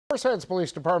Horseheads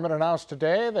Police Department announced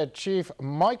today that Chief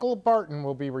Michael Barton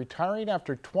will be retiring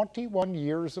after 21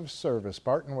 years of service.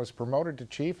 Barton was promoted to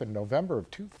chief in November of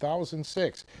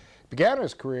 2006. He began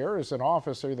his career as an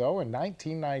officer, though, in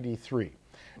 1993.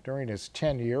 During his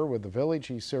tenure with the village,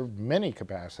 he served many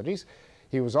capacities.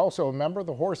 He was also a member of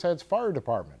the Horseheads Fire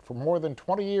Department for more than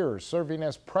 20 years, serving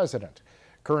as president.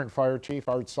 Current Fire Chief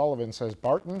Art Sullivan says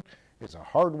Barton is a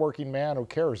hard-working man who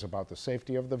cares about the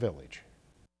safety of the village.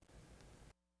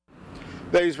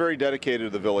 That he's very dedicated to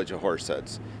the village of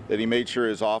Horseheads, that he made sure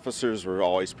his officers were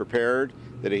always prepared,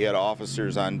 that he had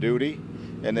officers on duty,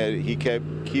 and that he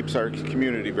keeps our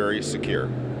community very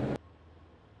secure.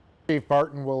 Chief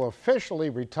Barton will officially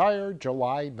retire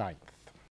July 9th.